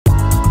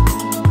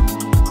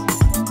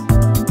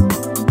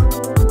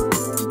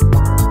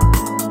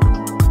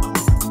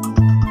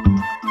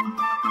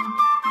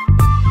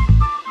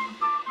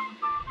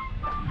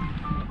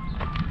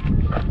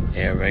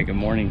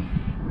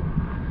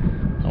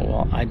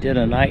did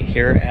a night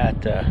here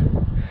at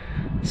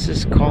this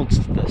is called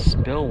the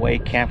Spillway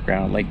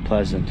Campground, Lake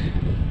Pleasant,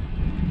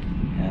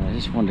 and I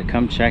just wanted to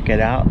come check it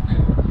out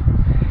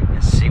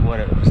and see what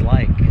it was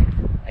like.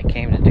 I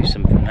came to do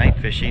some night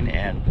fishing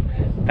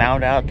and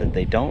found out that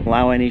they don't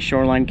allow any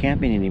shoreline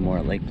camping anymore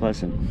at Lake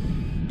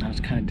Pleasant. I was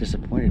kind of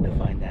disappointed to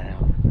find that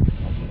out.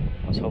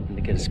 I was hoping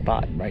to get a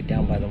spot right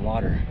down by the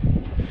water.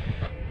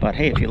 But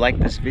hey, if you like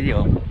this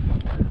video,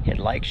 hit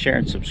like, share,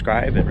 and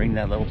subscribe, and ring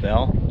that little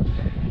bell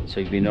so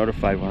you'll be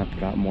notified when I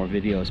put out more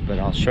videos. But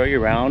I'll show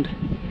you around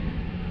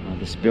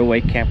the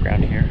Spillway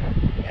Campground here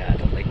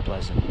at Lake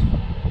Pleasant.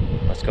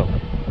 Let's go.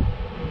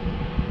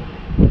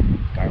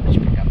 Garbage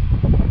pickup.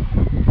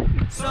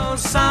 So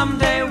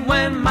someday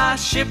when my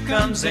ship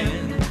comes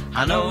in,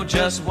 I know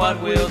just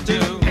what we'll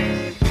do.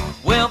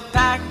 We'll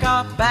pack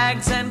our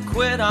bags and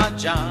quit our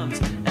jobs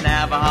and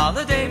have a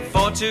holiday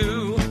for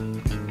two.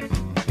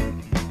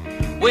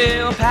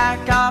 We'll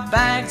pack our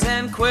bags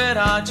and quit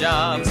our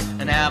jobs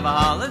and have a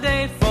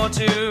holiday for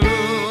two.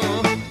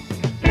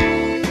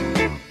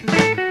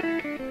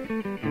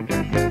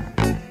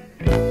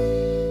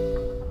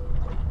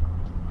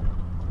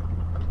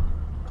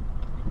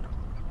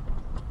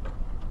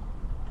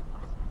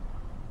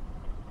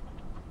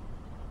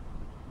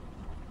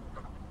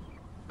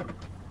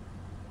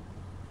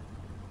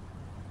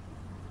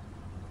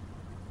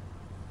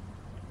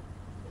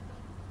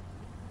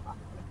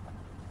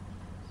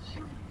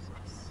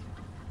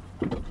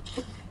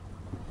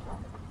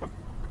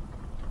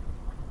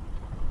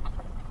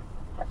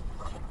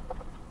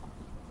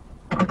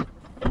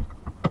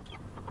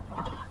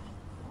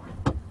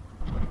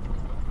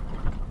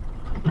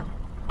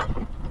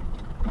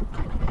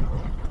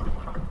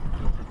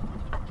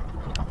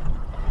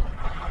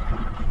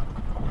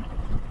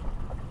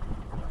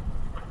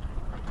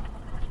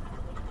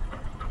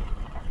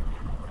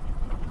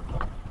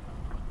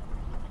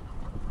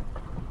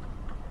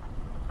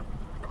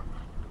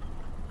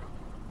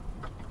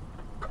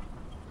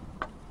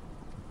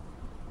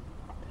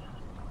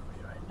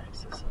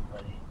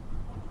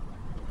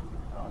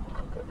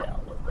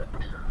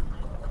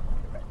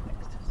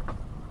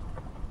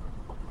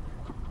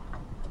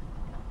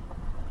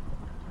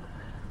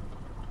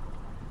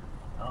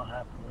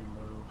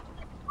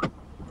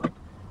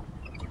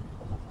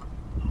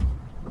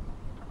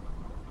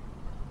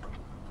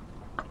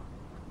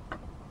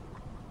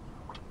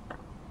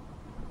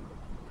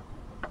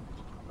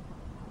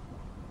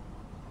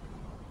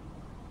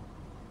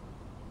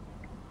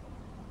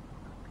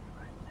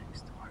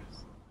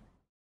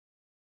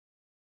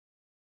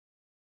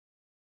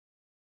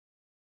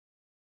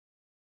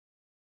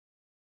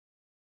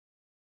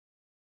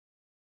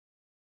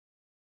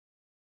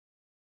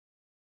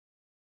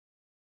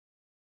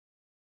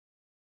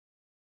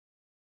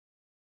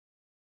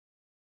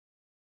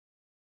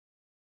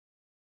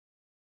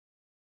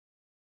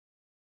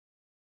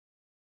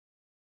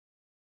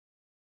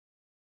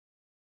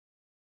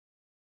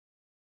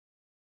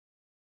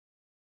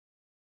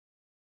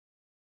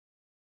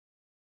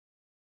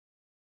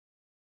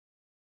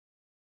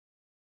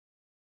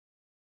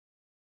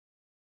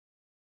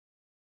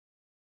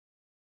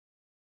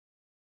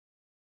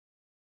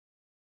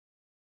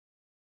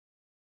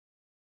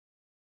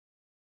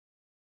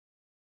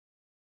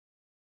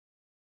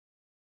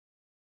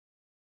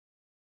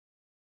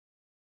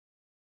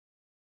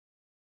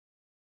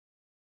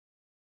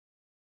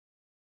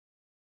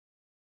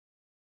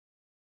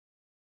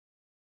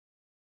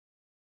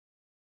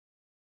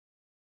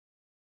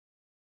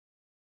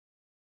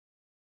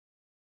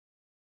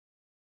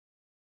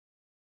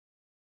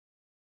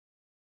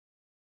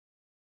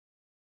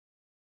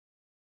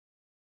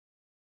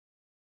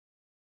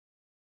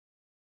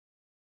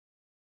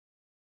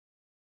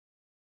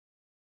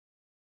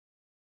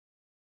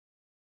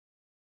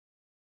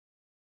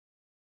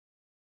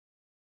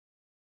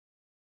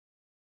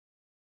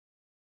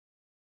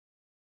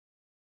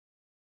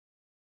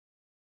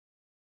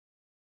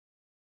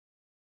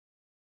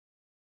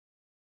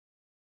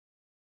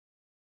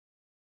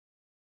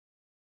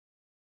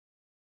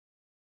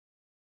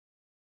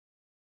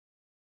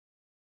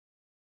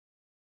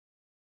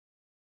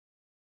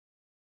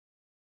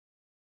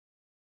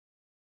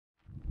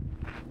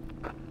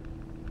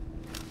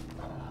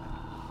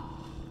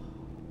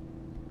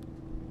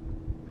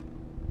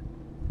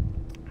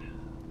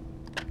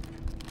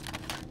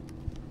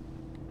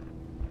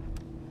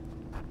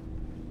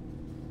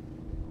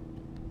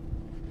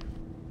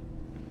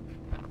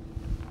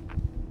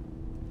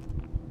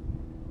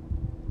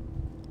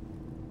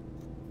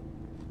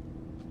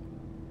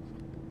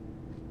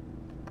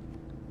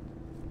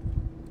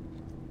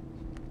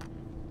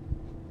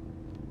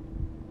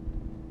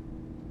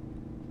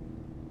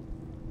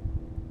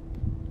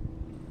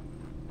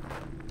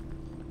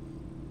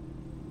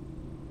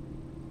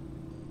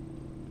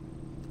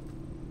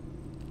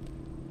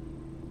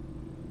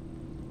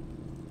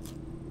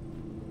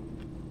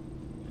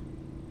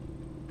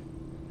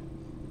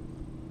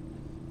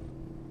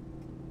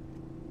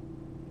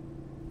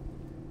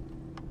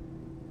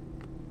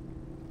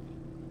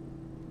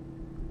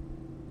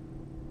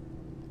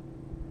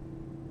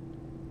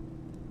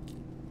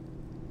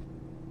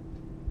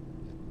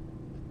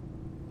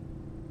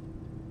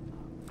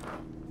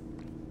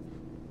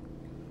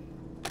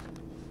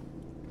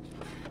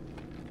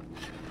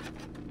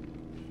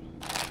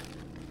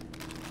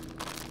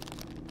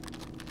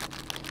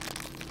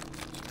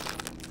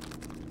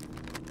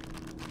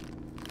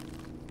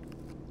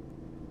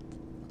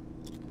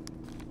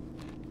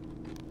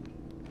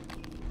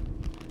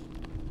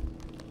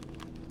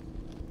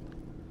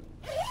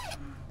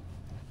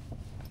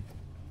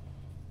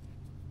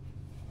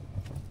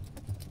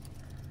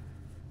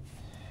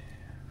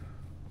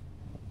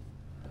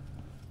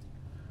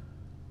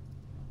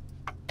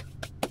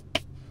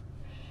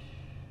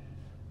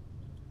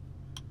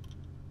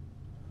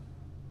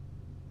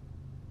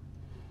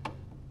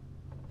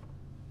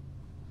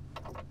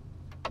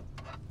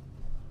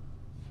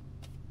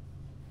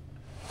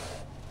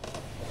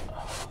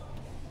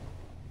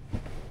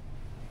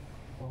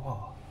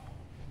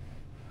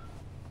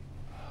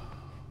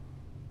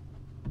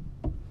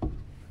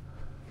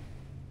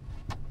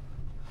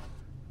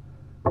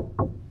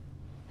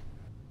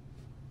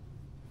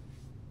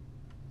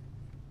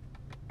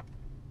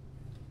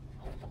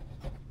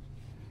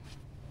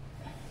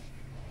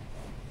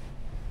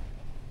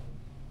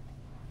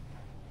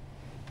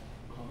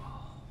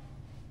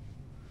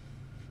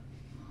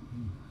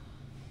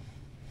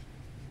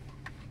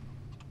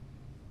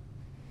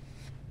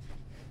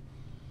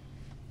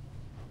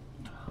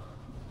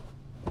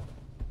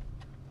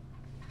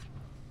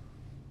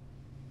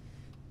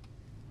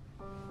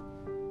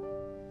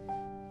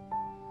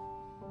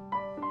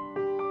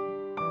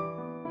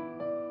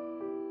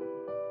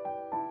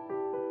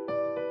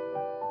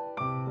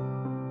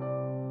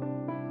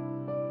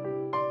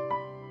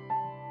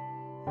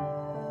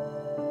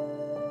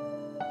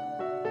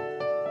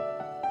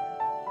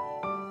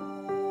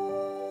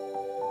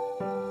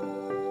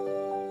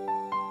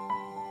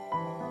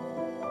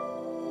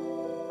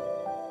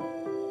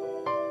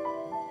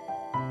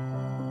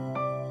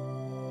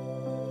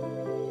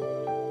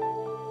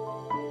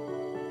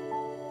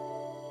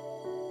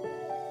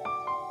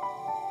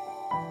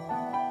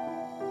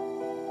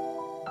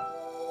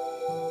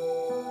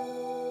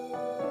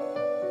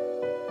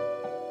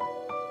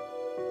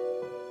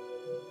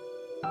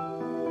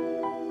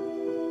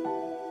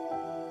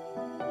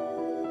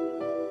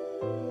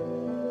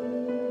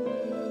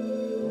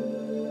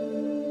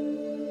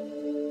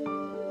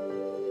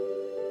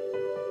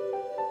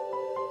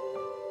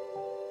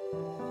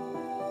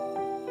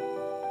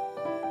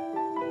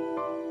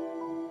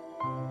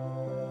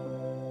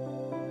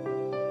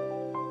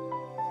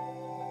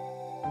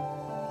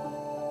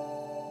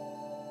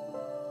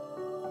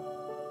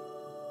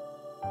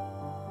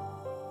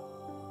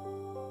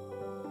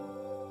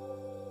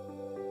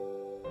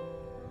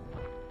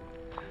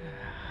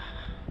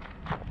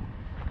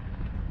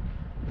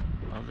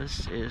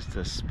 this is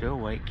the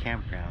Spillway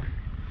Campground.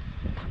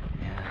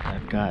 And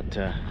I've got,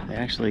 they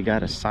actually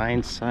got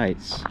assigned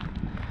sites.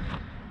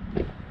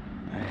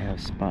 I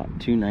have spot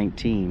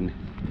 219,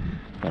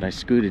 but I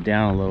scooted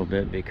down a little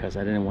bit because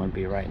I didn't want to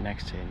be right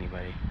next to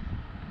anybody.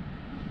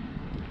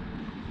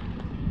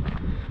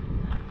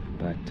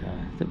 But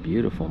it's a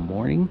beautiful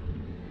morning.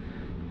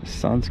 The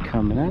sun's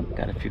coming up.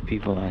 Got a few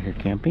people out here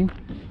camping.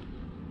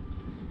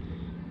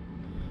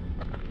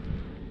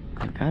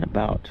 I've got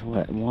about,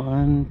 what,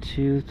 1,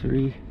 2,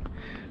 3,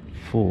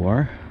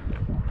 4,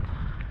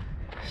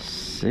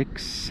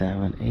 6,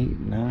 7, 8,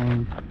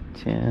 9,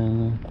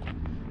 10.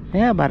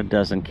 Yeah, about a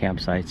dozen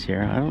campsites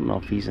here. I don't know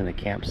if he's in a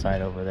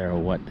campsite over there or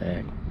what the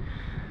heck.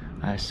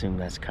 I assume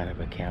that's kind of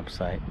a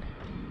campsite.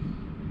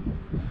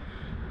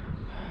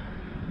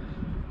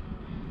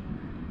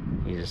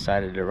 He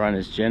decided to run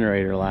his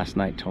generator last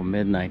night till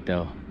midnight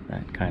though.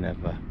 That kind of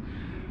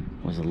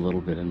was a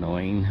little bit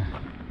annoying.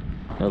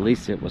 But at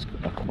least it was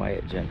a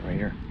quiet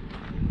generator.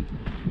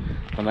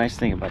 The nice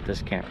thing about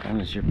this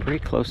campground is you're pretty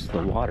close to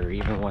the water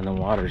even when the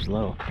water's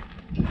low.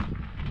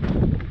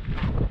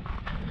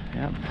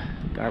 Yep,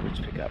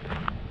 garbage pickup.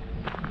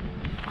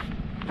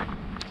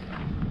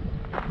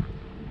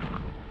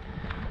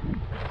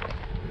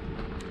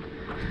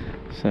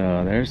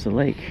 So there's the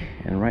lake,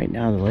 and right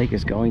now the lake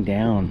is going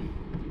down.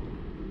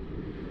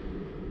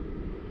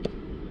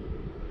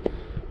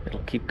 It'll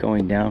keep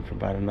going down for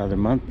about another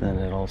month, then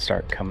it'll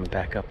start coming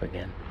back up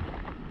again.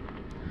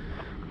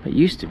 It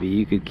used to be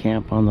you could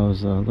camp on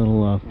those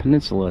little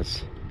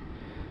peninsulas,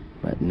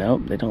 but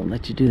nope, they don't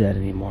let you do that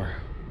anymore.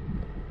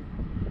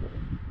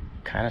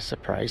 Kind of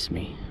surprised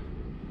me.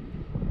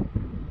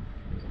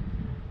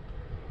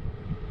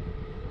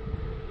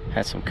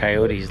 Had some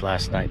coyotes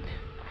last night.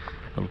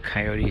 Little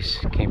coyotes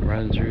came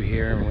running through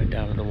here and went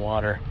down to the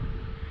water.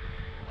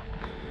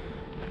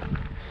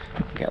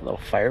 Got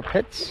little fire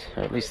pits,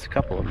 or at least a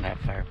couple of them have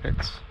fire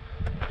pits.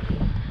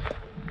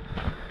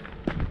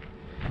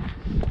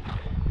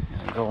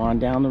 And go on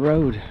down the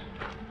road.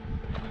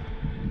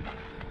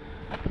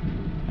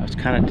 I was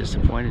kind of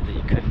disappointed that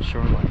you couldn't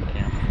shoreline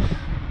camp.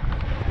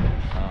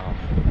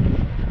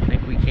 I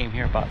think we came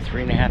here about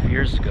 3.5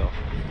 years ago.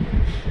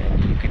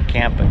 And you could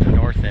camp at the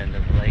north end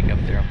of the lake up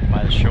there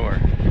by the shore.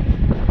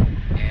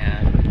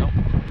 And nope,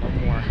 no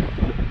more.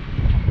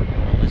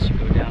 Unless you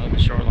go down to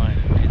the shoreline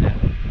and do that.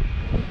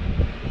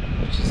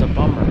 Which is a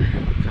bummer,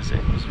 because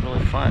it was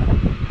really fun.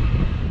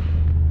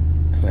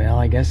 Well,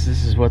 I guess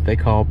this is what they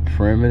call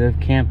primitive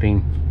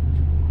camping.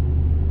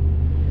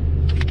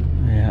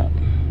 Yeah.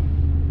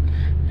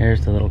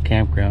 There's the little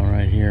campground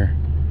right here.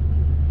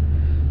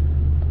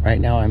 Right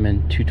now I'm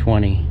in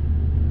 220.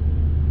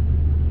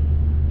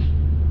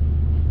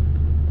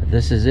 But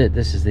this is it.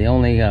 This is the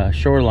only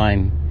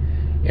shoreline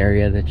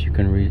area that you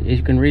can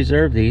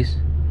reserve these.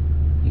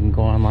 You can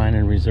go online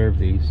and reserve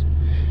these.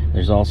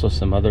 There's also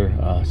some other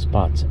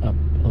spots up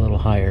a little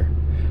higher,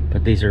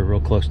 but these are real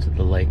close to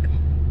the lake,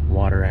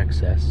 water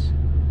access.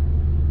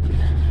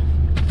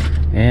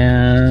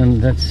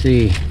 And let's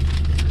see,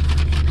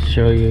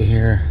 show you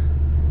here.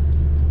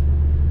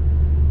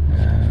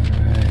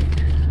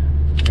 Alright,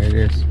 there it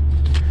is.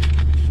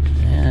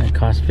 And it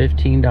costs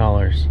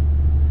 $15.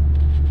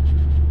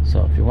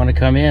 So if you want to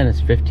come in,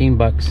 it's 15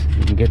 bucks.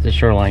 You can get the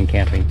shoreline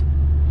camping.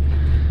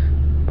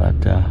 But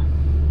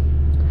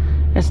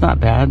it's not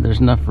bad. There's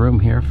enough room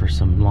here for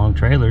some long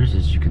trailers,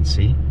 as you can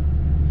see.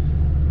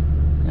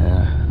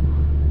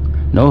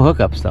 No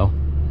hookups though,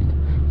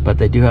 but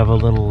they do have a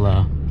little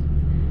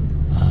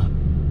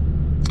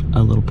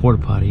porta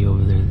potty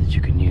over there that you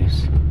can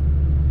use.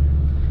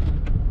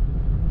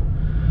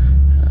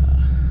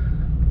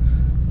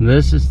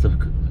 This is the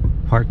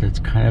part that's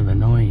kind of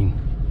annoying.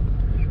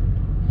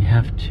 You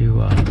have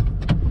to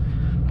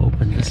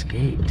open this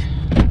gate.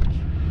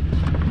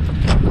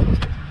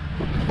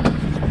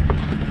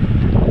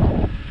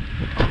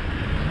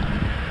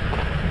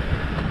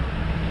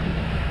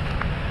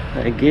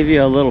 They give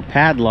you a little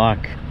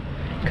padlock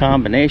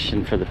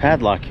combination for the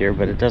padlock here,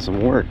 but it doesn't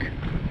work.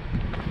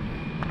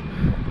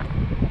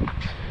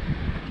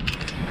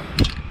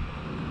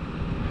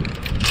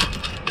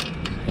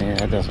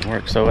 Yeah, it doesn't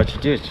work. So what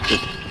you do is you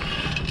just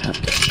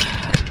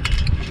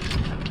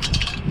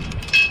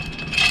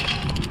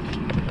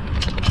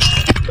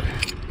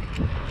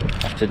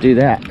have to do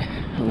that.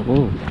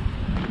 Ooh.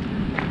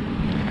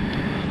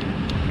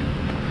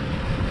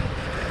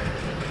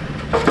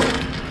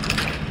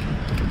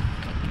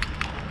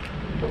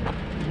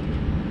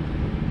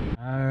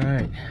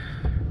 Alright,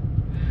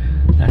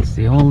 that's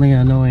the only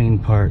annoying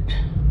part.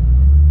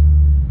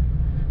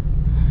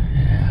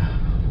 Yeah.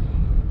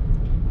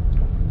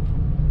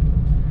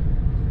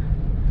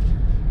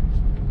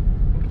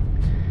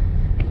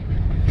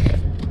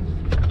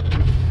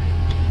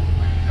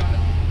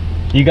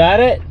 You got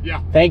it?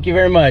 Yeah. Thank you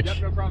very much.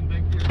 Yep, no problem.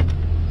 Thank you.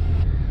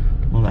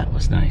 Well, that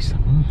was nice of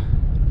them.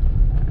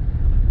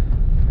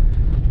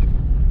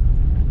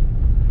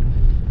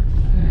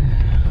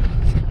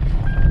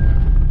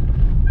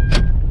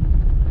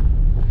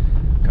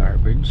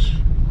 Garbage.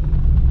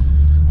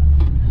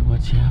 And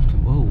what you have to,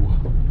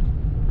 whoa.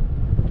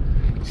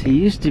 See, it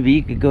used to be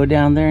you could go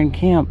down there and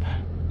camp.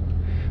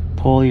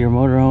 Pull your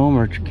motorhome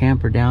or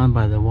camper down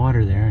by the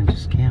water there and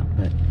just camp,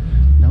 but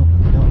nope,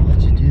 they don't let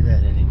you do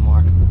that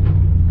anymore.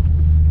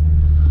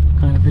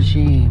 Kind of a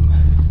shame.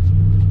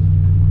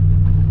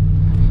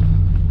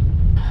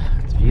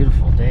 It's a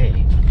beautiful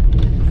day.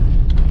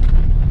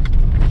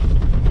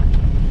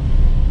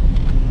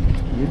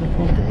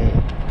 Beautiful day.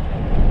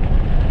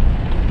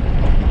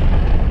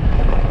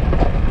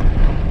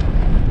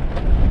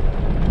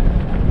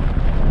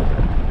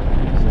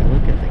 As I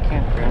look at the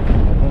campground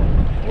from above,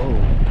 whoa.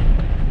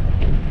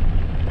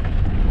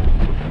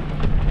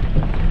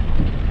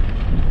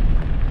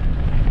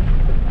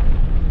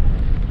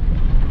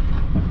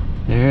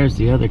 There's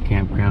the other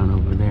campground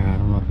over there. I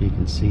don't know if you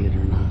can see it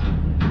or not.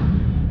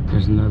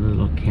 There's another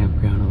little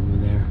campground over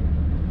there.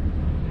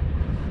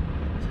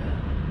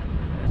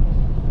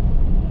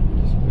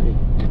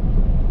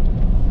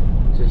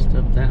 Just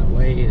up that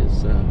way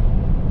is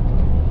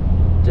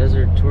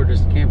Desert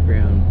Tortoise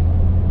Campground.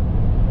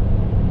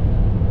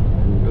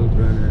 And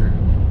Roadrunner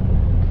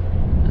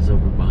is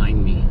over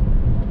behind me.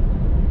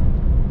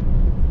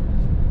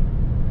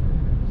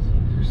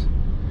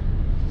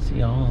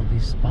 See all of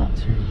these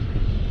spots here.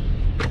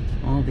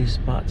 All these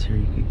spots here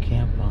you could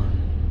camp on.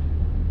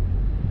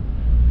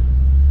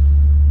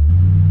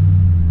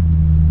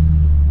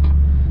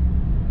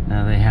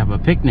 Now they have a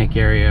picnic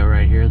area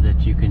right here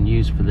that you can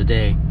use for the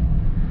day.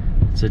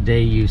 It's a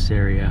day use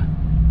area.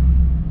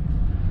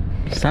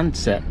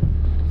 Sunset.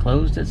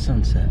 Closed at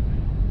sunset.